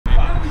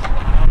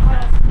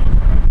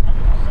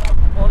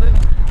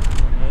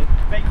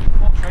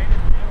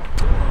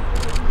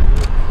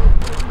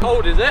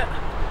cold, is it?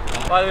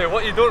 By the way,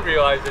 what you don't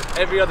realise is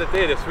every other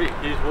day this week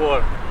he's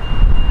wore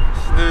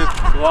snoods,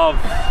 gloves,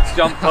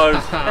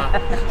 jumpers.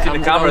 See the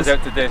cameras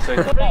out today, so.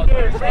 Anyway,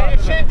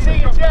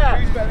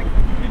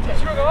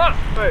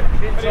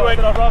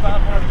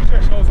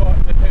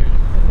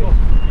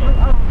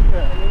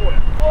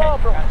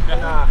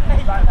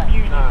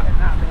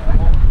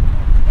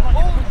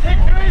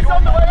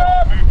 on the way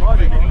up!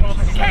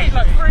 Came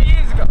like 3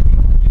 years ago.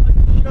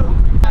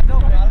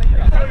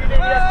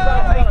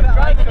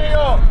 Try the knee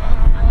up.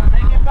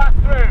 Take it back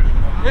through.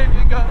 Here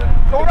you go.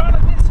 Go around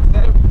at this.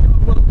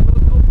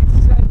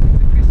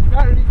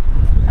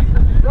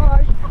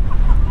 Right.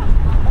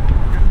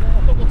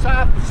 Double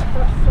taps.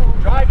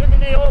 Driving the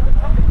knee up.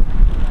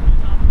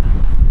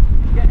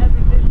 Get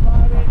everything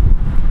firing.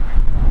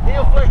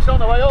 Heel flicks on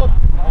the way up.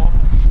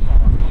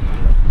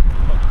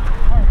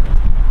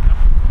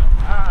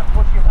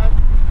 Push your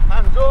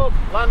hands up,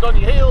 land on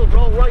your heel,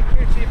 roll right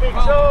through to your big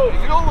toe.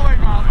 Get all the way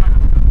round.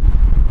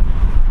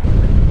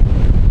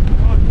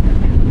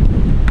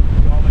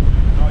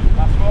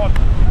 Last one.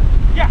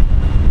 Yeah.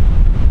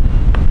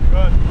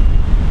 Good.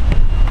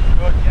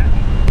 Good, yeah.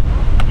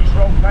 Just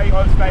rotate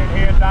on, stay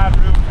here, down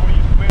room for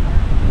you to win.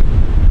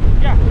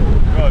 Yeah.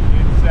 Good,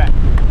 it's set.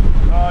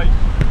 Nice.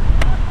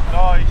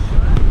 Nice.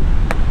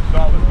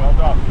 Solid, well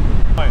done.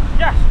 Nice.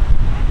 Yes.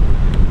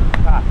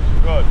 Catch,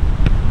 good.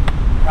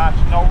 Catch,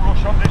 no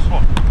rush on this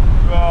one.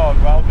 Good,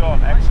 well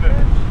done,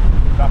 excellent.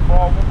 That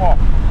forward, one more.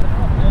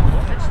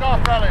 Good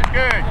start, fellas,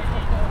 good.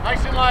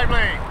 Nice and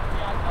lively.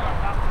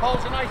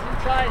 Poles are nice and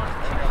tight.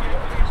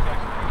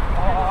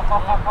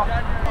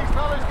 These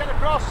fellas get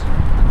across.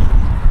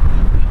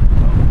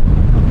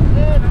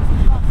 Good.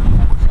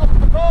 Push up to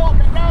the pole,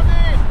 get round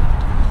in.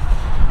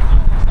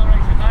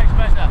 Acceleration, nice,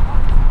 better.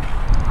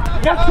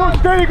 Yes,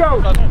 touch, there you go.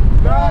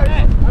 Nice,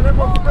 and then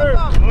we'll through.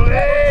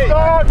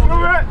 Start,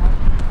 through it.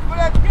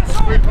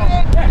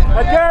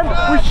 Again,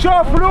 we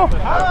sharpen up.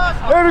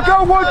 Here we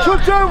go, 1, 2,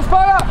 2,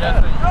 fire.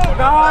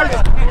 Nice.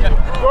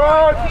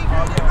 Good.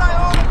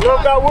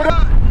 Love that, would it?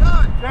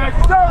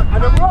 Next up,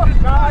 and then rock.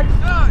 Nice.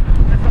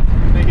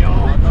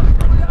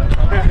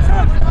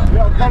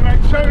 Yo, come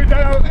and show me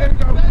down. There we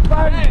go.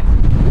 Bang.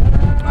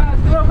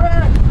 Love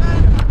it.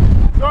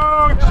 Go,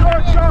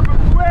 short, sharp,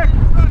 and quick.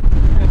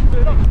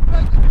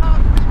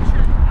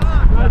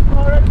 That's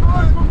for it.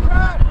 Good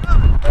catch.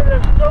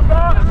 Love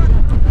that.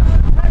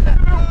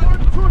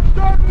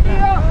 Touch in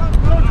here!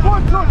 Touch,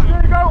 one touch,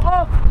 there you go,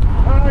 off!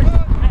 Nice!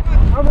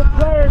 And we're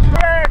playing,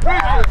 there we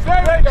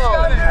go!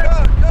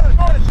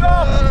 Good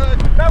shot!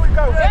 There we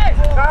go!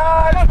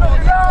 Nice! Look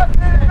at that,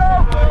 there you go!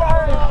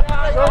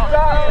 Look at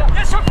that!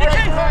 Yes, up your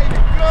kid!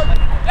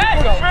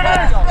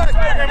 Finish!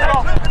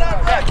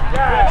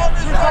 Yeah!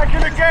 Just like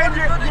in the game,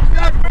 you need a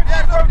bit of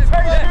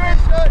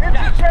rotations,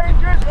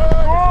 interchanges,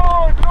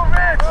 good, love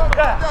it!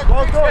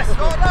 Well done!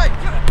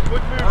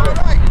 Good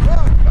movement!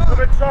 Love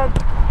it, Tom!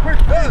 Quick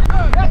feet!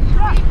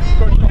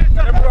 Good,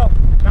 never off.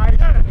 Nice,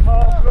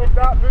 half, love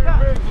that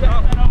movement.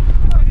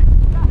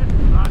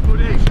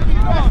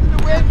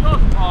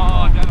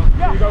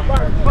 Here you go,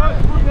 back.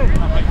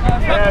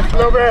 Yes,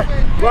 love it.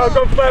 Well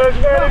done, fellas.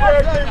 Very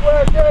good, keep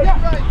working.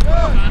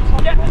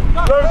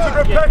 Loads of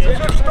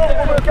repetitive stuff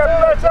will get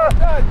better.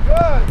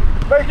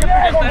 Make it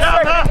become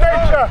second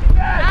nature.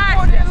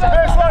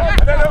 First one,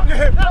 and then up your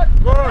hip.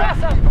 Good.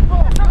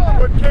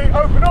 Good key,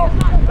 open up.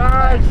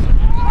 Nice.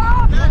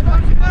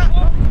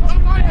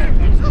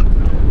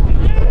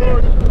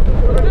 Good.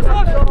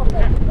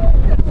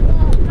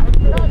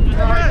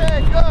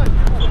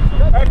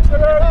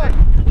 Excellent.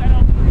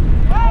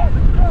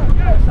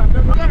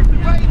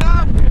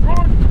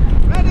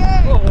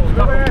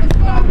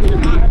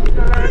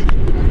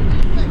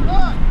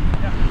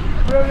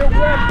 Brilliant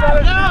work,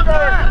 fellas. Keep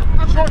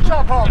going. Short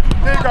chop hop.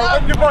 There you go.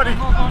 Open your body.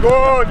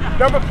 Good.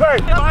 Number play.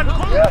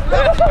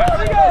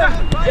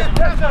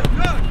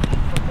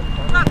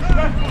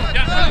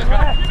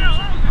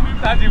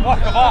 Andy, walk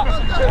them off.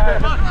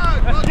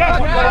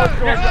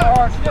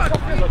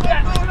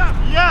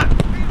 Yeah.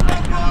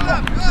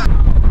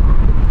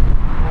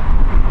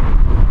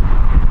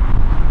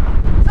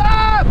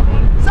 Stop!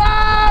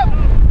 Stop!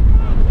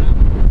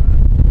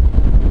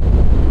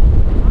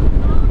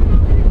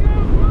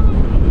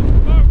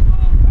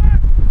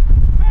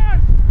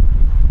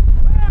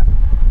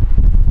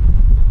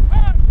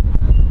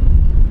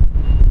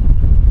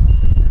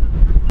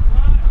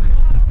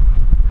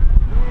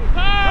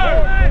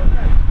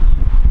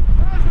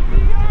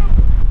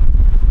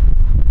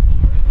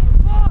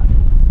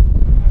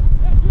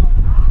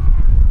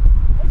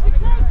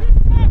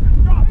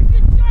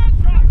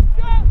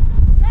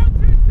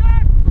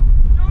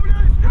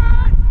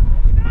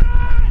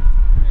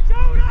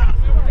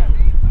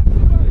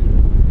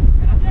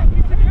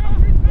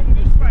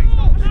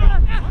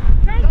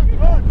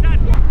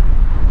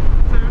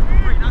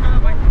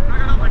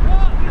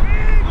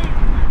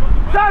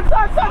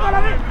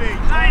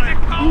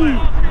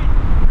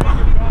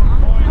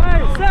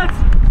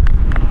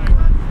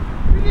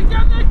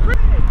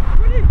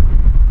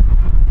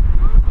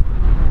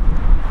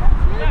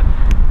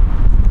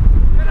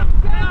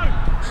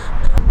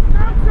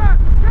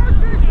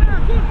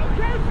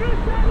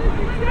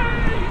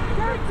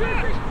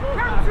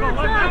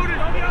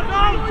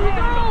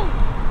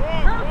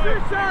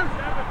 chance!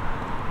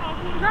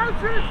 Now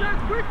to the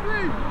chance,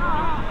 quickly!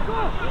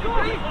 Go!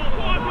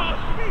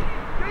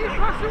 Get your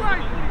pass away!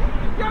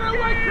 Get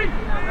away, Keith!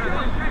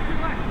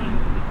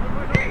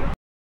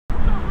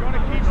 You want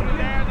to keep them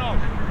there now?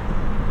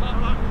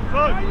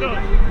 Now you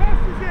get your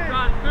passes in!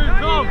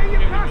 Now you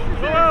get your passes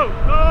in! Go!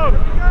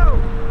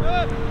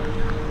 Go!